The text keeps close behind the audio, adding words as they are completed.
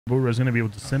Burro's gonna be able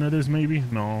to center this, maybe?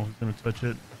 No, he's gonna touch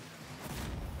it.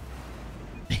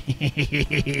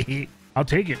 I'll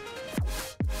take it.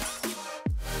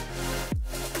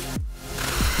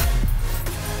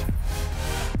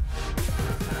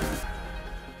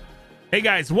 Hey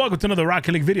guys, welcome to another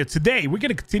Rocket League video. Today we're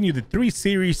gonna continue the 3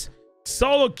 series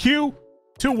solo queue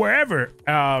to wherever.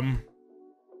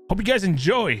 Hope you guys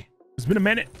enjoy. It's been a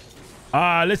minute.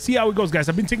 Let's see how it goes, guys.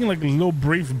 I've been taking like little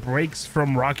brief breaks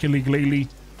from Rocket League lately.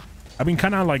 I've been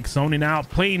kind of like zoning out,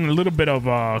 playing a little bit of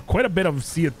quite a bit of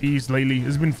Sea of Thieves lately.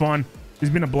 It's been fun. It's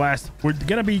been a blast. We're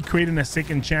gonna be creating a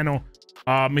second channel.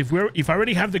 If I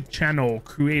already have the channel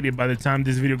created by the time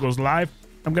this video goes live,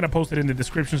 I'm gonna post it in the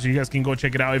description so you guys can go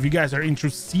check it out if you guys are into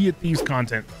Sea of Thieves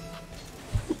content.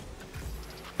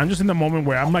 I'm just in the moment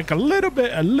where I'm like a little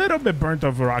bit burnt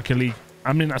off Rocket League.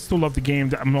 I mean, I still love the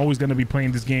game. I'm always gonna be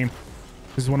playing this game.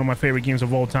 This is one of my favorite games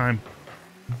of all time.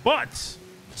 But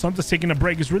sometimes taking a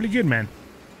break is really good, man.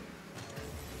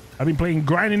 I've been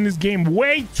grinding this game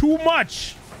way too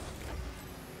much.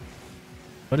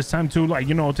 But it's time to, like,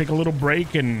 you know, take a little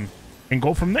break and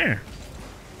go from there.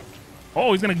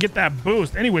 Oh, he's gonna get that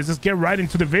boost. Anyways, let's get right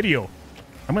into the video.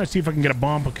 I'm gonna see if I can get a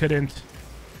bomb. I couldn't.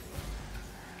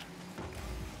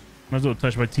 Might as well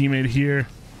touch my teammate here.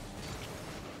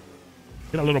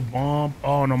 Get a little bomb.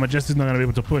 Oh no, Majestic's not gonna be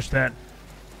able to push that.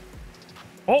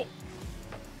 Oh,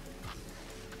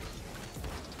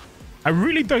 I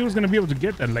really thought he was gonna be able to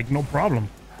get that, like, no problem.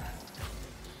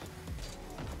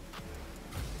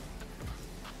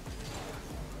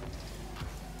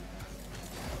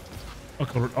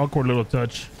 Awkward little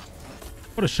touch.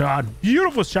 What a shot.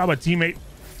 Beautiful shot by teammate.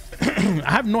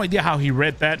 I have no idea how he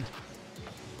read that,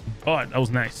 but that was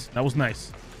nice. That was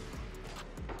nice.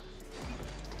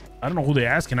 I don't know who they're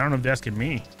asking. I don't know if they're asking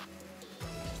me.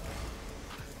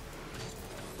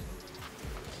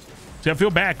 See, I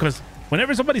feel bad because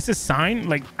whenever somebody says sign,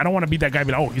 like, I don't want to be that guy,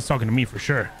 be like, oh, he's talking to me for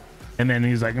sure. And then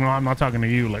he's like, no, I'm not talking to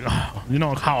you. Like, oh, you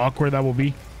know how awkward that will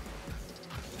be.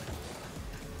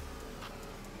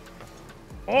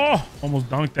 Oh, almost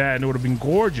dunked that, and it would have been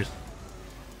gorgeous.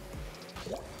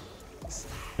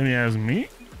 And he has me.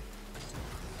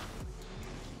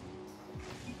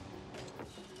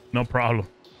 No problem.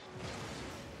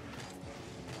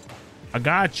 I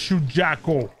got you,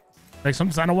 Jacko. Like,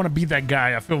 sometimes I don't want to be that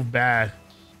guy. I feel bad.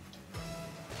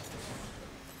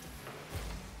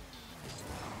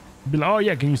 Be like, oh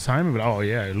yeah, can you sign me? But oh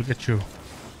yeah, look at you.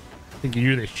 Thinking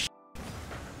you're the shit.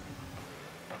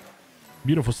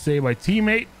 Beautiful save by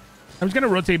teammate. I'm just gonna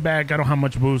rotate back. I don't have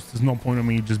much boost. There's no point in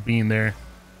me just being there,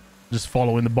 just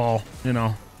following the ball. You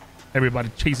know, everybody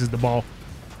chases the ball.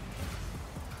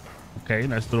 Okay,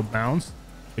 nice little bounce.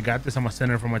 I got this. I'm a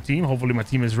center for my team. Hopefully my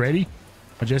team is ready.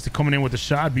 Majestic coming in with a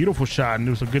shot. Beautiful shot, and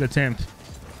it was a good attempt.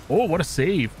 Oh, what a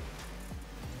save.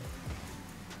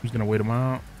 Who's gonna wait him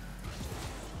out?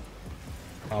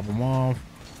 Pop him off.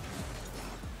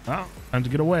 Oh, time to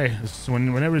get away. This is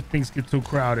whenever things get too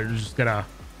crowded, you just gotta.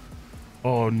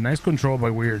 Oh, nice control by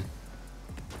Weird.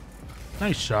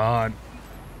 Nice shot.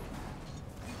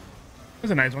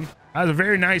 That's a nice one. That was a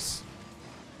very nice.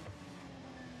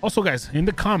 Also, guys, in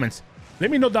the comments, let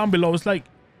me know down below. It's like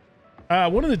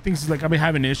one of the things is, like, I've been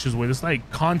having issues with. It's like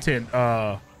content.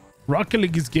 Rocket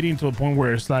League is getting to a point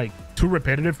where it's like too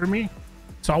repetitive for me.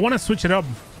 So I want to switch it up.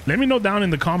 Let me know down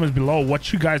in the comments below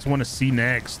what you guys want to see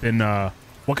next, and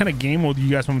what kind of game mode do you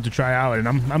guys want me to try out. And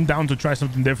I'm down to try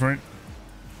something different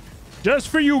just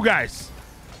for you guys,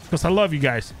 because I love you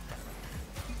guys.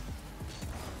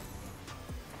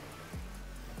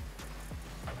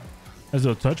 There's a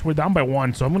little touch. We're down by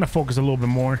 1, so I'm gonna focus a little bit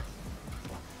more.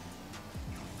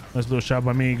 Nice little shot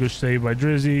by me. Good save by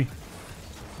Drizzy.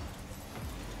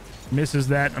 Misses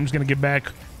that. I'm just gonna get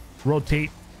back, rotate.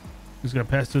 He's gonna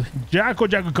pass to Jacko.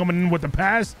 Jacko coming in with the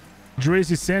pass.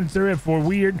 Drizzy center it for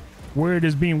Weird. Weird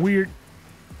is being weird.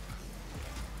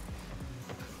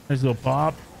 Nice little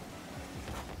pop.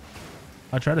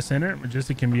 I'll try to center.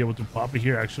 Majestic can be able to pop it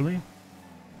here, actually.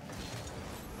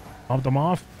 Pop them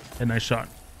off. And nice shot.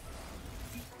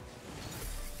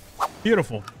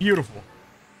 Beautiful. Beautiful.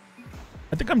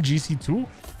 I think I'm GC2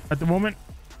 at the moment.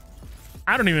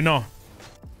 I don't even know.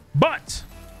 But,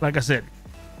 like I said,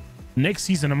 next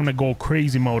season, I'm going to go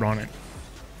crazy mode on it.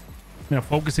 I'm going to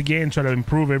focus again, try to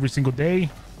improve every single day.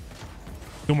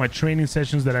 Do my training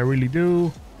sessions that I really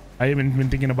do. I even been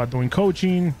thinking about doing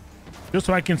coaching, just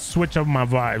so I can switch up my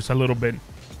vibes a little bit.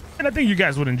 And I think you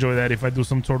guys would enjoy that if I do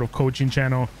some sort of coaching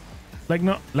channel. Like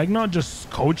not just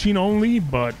coaching only,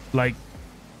 but like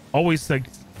always like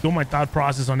do my thought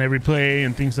process on every play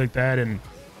and things like that, and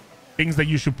things that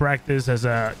you should practice as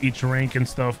each rank and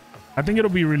stuff. I think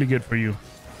it'll be really good for you.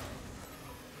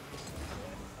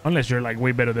 Unless you're like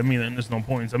way better than me, then there's no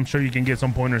points. I'm sure you can get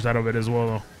some pointers out of it as well,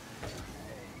 though.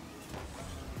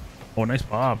 Oh, nice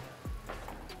pop.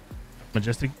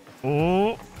 Majestic.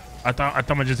 Oh, I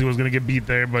thought Majestic was gonna get beat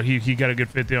there, but he got a good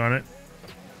 50 on it.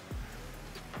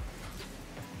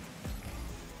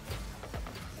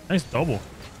 Nice double.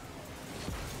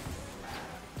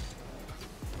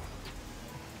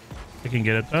 I can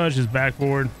get it. Oh, it's just back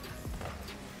forward.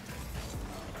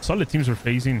 Solid teams we're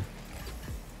facing.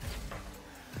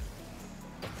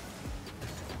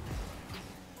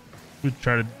 We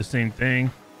try to do the same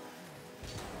thing.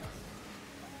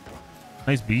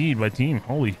 Nice bead by team.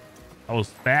 Holy, that was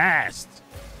fast.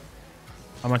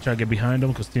 I'm gonna try to get behind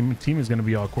them because team is gonna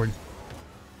be awkward.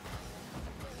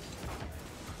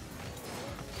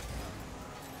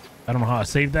 I don't know how I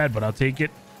saved that, but I'll take it.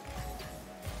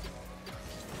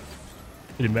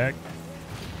 Get him back.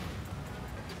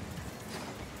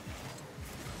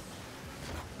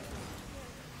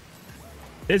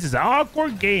 This is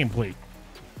awkward gameplay.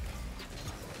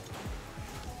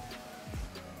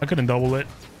 I couldn't double it.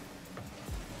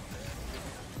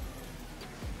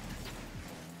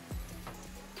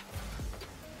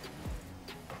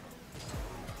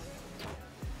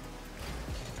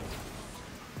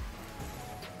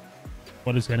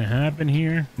 What is gonna happen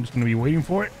here? I'm just gonna be waiting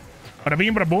for it. Bada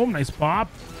bing, bada boom. Nice pop.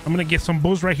 I'm gonna get some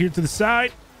boost right here to the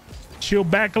side. Chill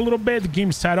back a little bit. The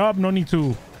game's tied up. No need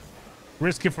to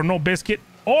risk it for no biscuit.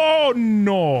 Oh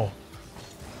no!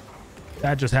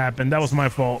 That just happened. That was my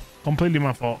fault. Completely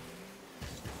my fault.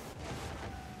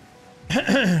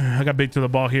 I got big to the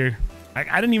ball here.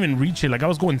 I didn't even reach it. Like I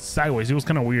was going sideways. It was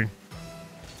kind of weird.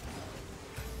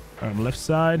 All right, left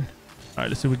side. All right,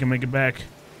 let's see if we can make it back.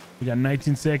 We got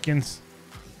 19 seconds.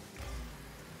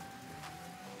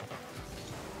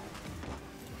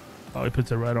 Oh, he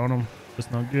puts it right on him. That's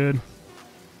not good.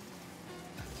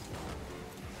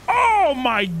 Oh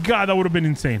my God, that would have been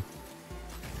insane.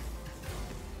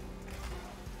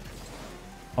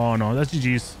 Oh no, that's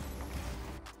GG's.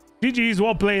 GG's,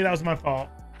 well played. That was my fault.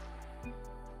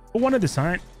 Who wanted the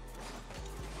sign?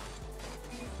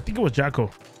 I think it was Jacko.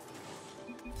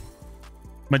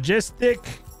 Majestic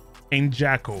and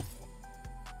Jacko.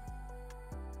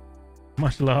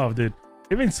 Much love, dude.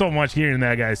 It means so much hearing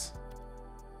that, guys.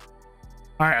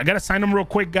 All right, I gotta sign them real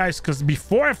quick, guys, because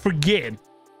before I forget,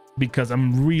 because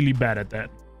I'm really bad at that.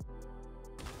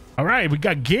 All right, we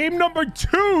got game number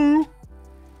 2.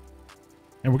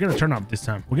 And we're gonna turn up this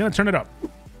time. We're gonna turn it up.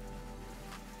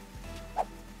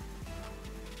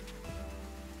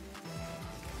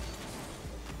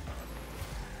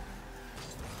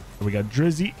 We got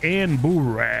Drizzy and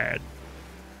Boorad.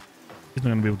 He's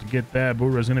not gonna be able to get that.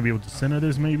 Boorad's gonna be able to center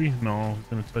this, maybe. No, he's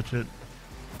gonna touch it.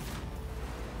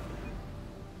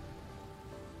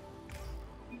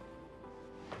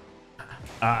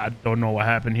 I don't know what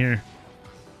happened here.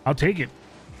 I'll take it.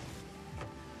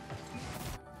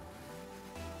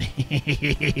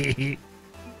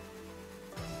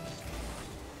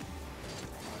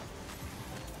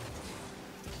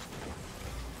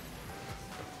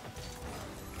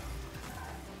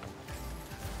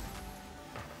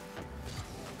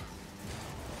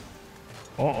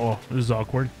 Uh-oh, this is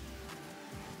awkward.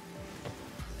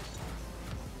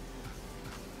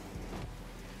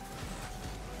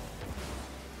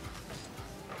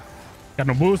 Got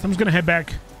no boost. I'm just gonna head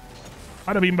back.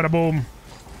 Bada beam, bada boom.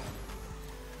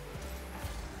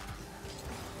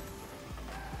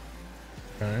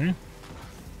 Okay.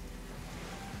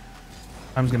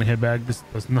 I'm just gonna head back. This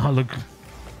does not look.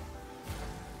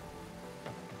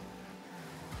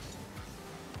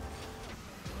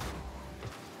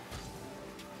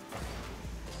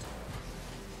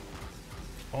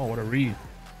 Oh, what a read.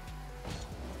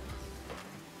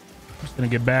 I'm just gonna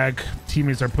get back.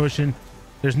 Teammates are pushing.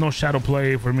 There's no shadow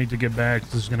play for me to get back.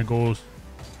 This is gonna go.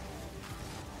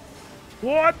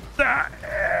 What the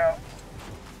hell?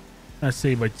 That's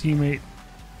saved by teammate.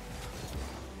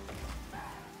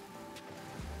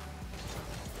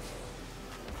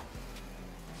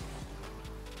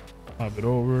 Pop it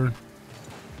over.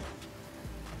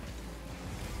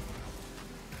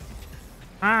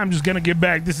 I'm just gonna get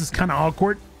back. This is kind of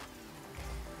awkward.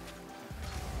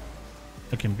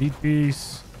 I can beat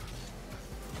these.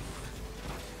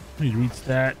 He reads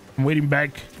that. I'm waiting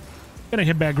back. Gonna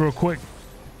hit back real quick.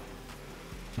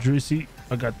 Drizzy,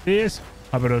 I got this.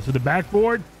 Hop it up to the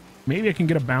backboard. Maybe I can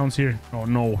get a bounce here. Oh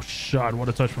no, shot. What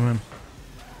a touch from him.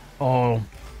 Oh,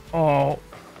 oh.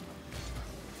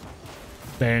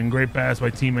 Bang, great pass by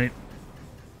teammate.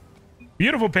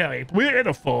 Beautiful play.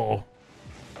 Beautiful.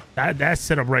 That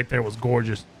setup right there was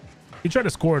gorgeous. He tried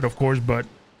to score it, of course, but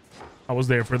I was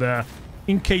there for the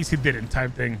in case he didn't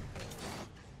type thing.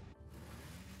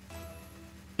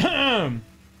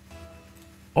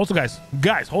 Also, guys,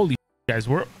 holy guys,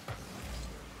 we're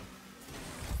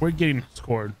getting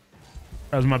scored.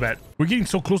 That was my bad. We're getting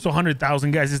so close to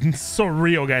 100,000, guys. It's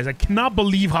surreal, guys. I cannot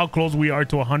believe how close we are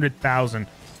to 100,000.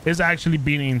 It's actually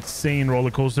been an insane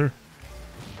roller coaster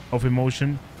of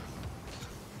emotion.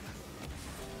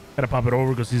 Gotta pop it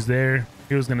over because he's there.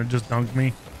 He was gonna just dunk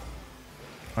me.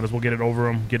 Might as well get it over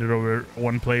him. Get it over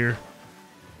one player.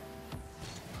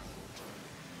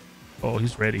 Oh,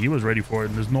 he's ready. He was ready for it.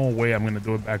 There's no way I'm gonna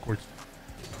do it backwards.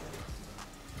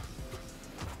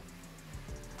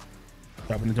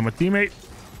 Dropping into my teammate.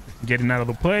 Getting out of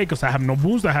the play because I have no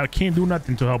boost. I can't do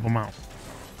nothing to help him out.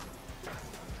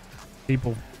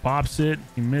 People pops it.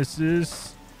 He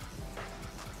misses.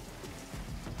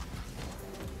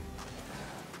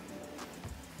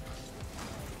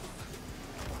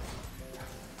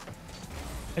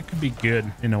 That could be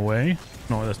good in a way.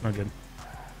 No, that's not good.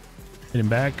 Hit him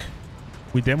back.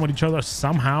 We demoed each other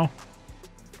somehow.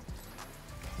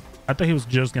 I thought he was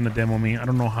just gonna demo me. I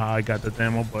don't know how I got the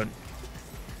demo, but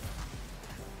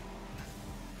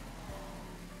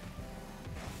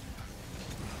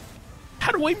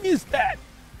how do I miss that?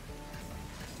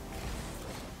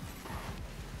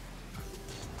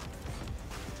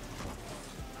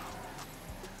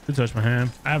 Good touch my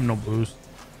hand. I have no boost.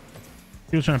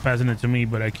 He was trying to pass it to me,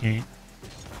 but I can't.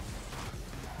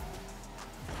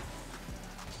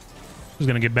 He's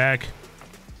gonna get back.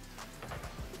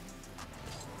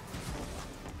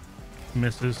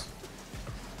 Misses.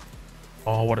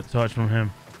 Oh, what a touch from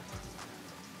him.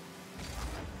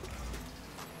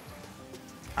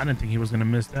 I didn't think he was gonna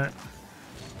miss that.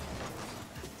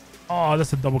 Oh,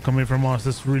 that's a double coming from us.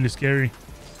 That's really scary.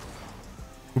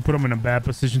 We put him in a bad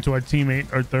position to our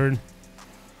teammate, our third.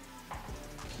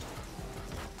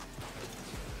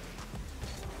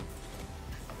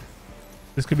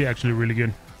 This could be actually really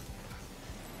good.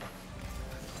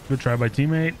 Good try by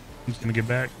teammate. He's gonna get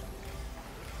back.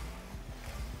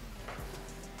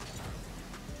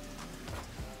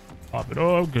 Pop it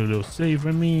up. Get a little save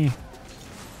for me.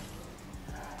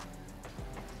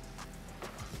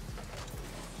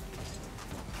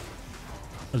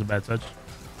 That was a bad touch.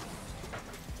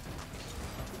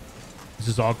 This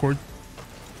is awkward.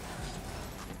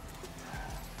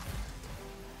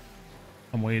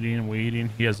 I'm waiting.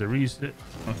 He has a reset.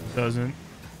 No, he doesn't.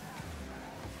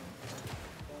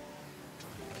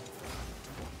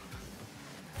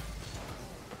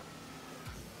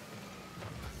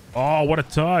 Oh, what a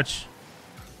touch.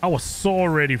 I was so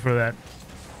ready for that.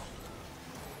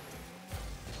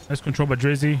 Nice control by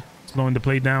Drizzy. Slowing the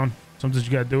play down. Sometimes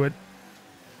you gotta do it.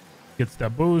 Gets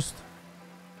that boost.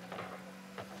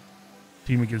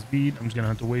 Teammate gets beat. I'm just gonna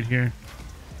have to wait here.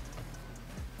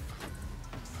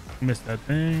 Missed that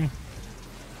thing.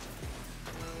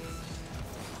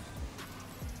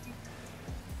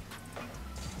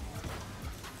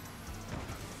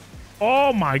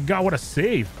 Oh my god, what a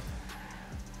save.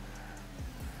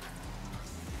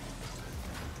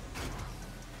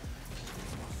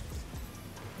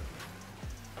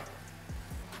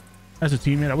 As a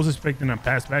teammate, I was expecting a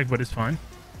pass back, but it's fine.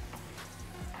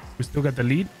 We still got the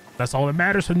lead. That's all that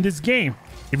matters in this game.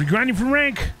 If you're grinding for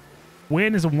rank,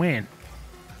 win is a win.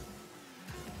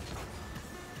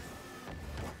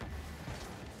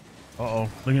 Uh-oh,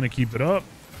 they're gonna keep it up.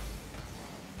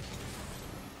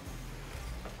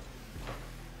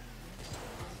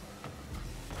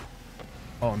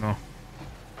 Oh no.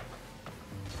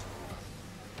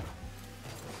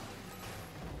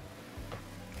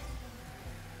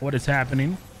 What is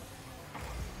happening?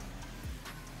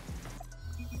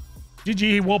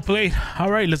 GG, well played.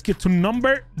 All right, let's get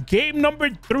to game number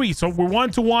 3. So we're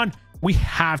 1-1. We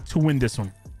have to win this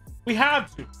one. We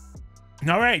have to.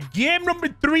 All right, game number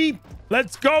 3.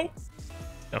 Let's go.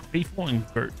 The faithful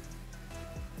invert.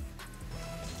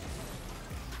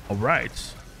 All right.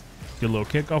 Get a little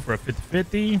kickoff for a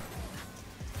 50-50.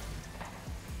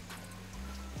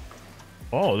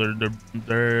 Oh,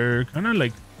 they're kind of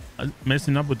like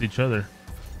messing up with each other.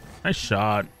 Nice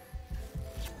shot.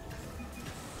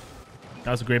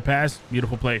 That was a great pass.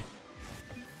 Beautiful play.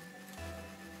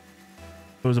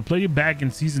 There was a play back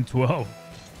in season 12.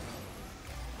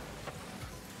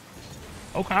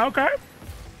 Okay.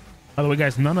 By the way,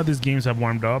 guys, none of these games have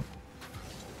warmed up.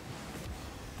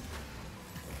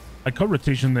 I cut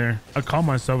rotation there. I caught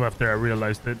myself after I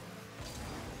realized it.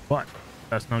 But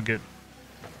that's not good.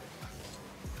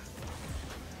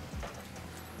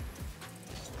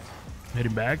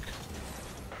 Heading back.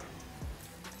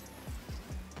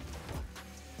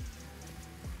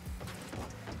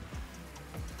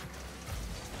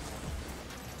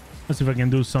 Let's see if I can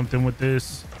do something with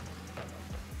this.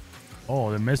 Oh,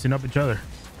 they're messing up each other.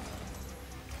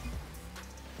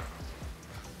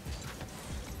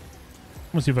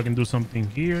 Let's see if I can do something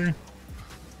here.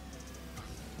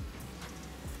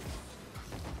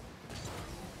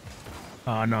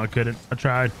 Oh, no, I couldn't. I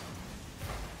tried.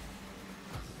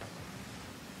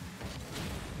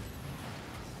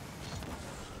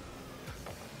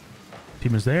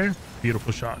 Team is there.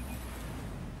 Beautiful shot.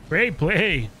 Great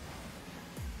play.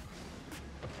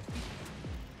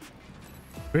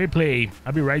 Great play.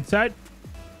 I'll be right side.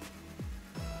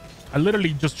 I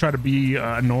literally just try to be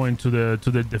annoying to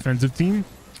the defensive team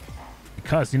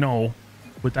because, you know,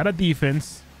 without a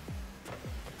defense.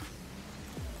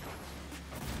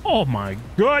 Oh my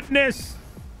goodness.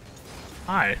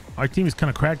 All right, our team is kind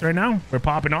of cracked right now. We're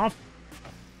popping off.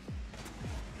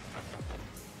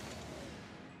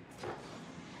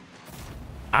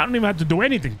 I don't even have to do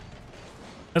anything.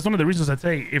 That's one of the reasons I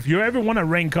say, if you ever want to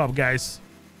rank up, guys,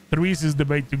 3s is the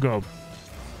way to go.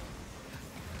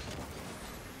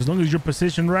 As long as you're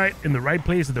positioned right, in the right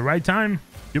place at the right time,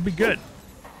 you'll be good.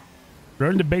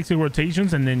 Learn the basic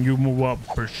rotations and then you move up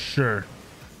for sure.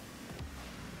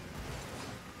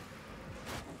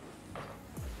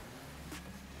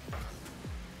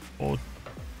 Oh.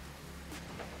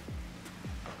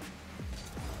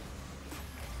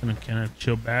 Gonna kind of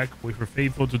chill back, wait for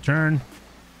Faithful to turn.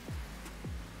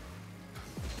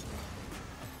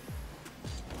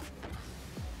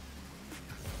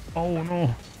 Oh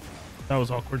no, that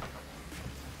was awkward.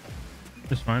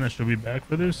 It's fine, I should be back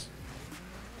for this.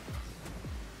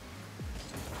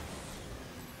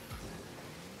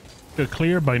 Good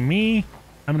clear by me.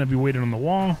 I'm gonna be waiting on the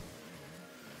wall.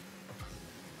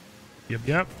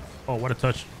 Yep. Oh, what a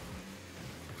touch.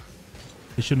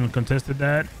 They shouldn't have contested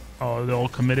that. Oh, they're all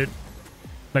committed.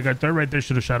 Like our third right there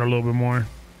should have shot a little bit more.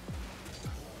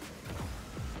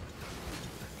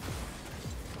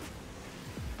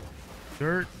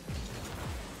 Third.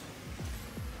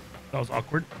 That was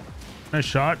awkward. Nice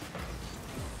shot.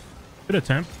 Good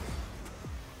attempt.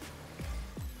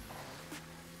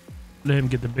 Let him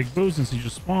get the big boost since he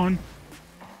just spawned.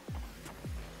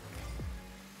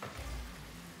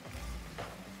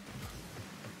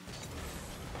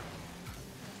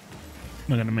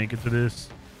 I'm not gonna make it to this.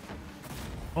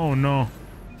 Oh no.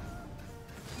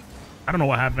 I don't know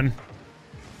what happened.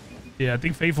 Yeah, I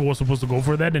think Faithful was supposed to go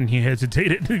for that and he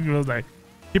hesitated. He was like,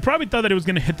 he probably thought that it was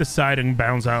gonna hit the side and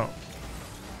bounce out.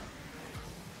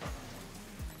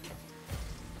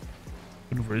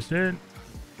 Looking for his hit.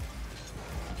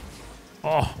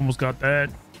 Oh, almost got that.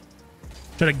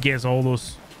 Try to guess all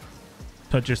those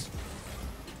touches.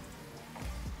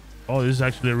 Oh, this is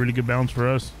actually a really good bounce for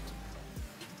us.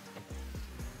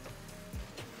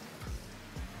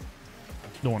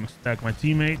 Don't want to stack my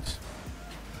teammates.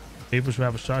 Faithful should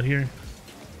have a shot here.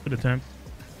 Good attempt.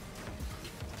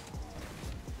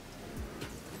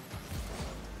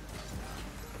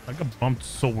 I got bumped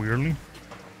so weirdly.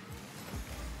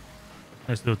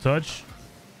 Nice little touch.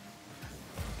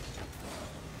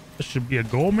 This should be a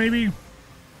goal, maybe.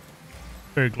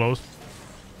 Very close.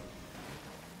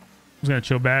 Just gonna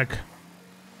chill back.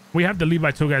 We have the lead by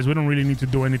 2, guys. We don't really need to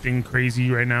do anything crazy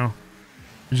right now.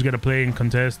 We just gotta play and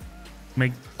contest.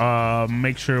 Make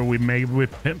sure we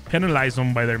penalize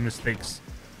them by their mistakes,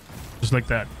 just like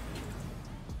that.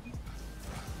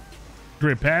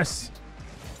 Great pass.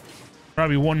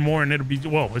 Probably one more and it'll be,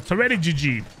 whoa, it's already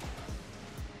GG.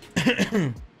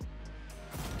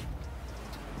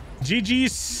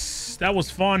 GG's. That was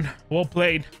fun. Well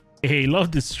played. Hey,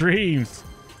 love the streams.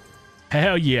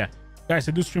 Hell yeah, guys.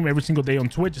 I do stream every single day on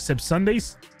Twitch except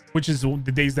Sundays, which is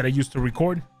the days that I used to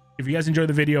record. If you guys enjoyed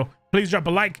the video, please drop a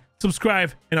like,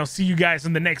 subscribe, and I'll see you guys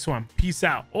in the next one. Peace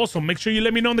out. Also, make sure you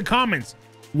let me know in the comments,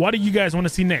 what do you guys want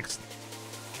to see next?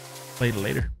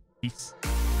 Later. Peace.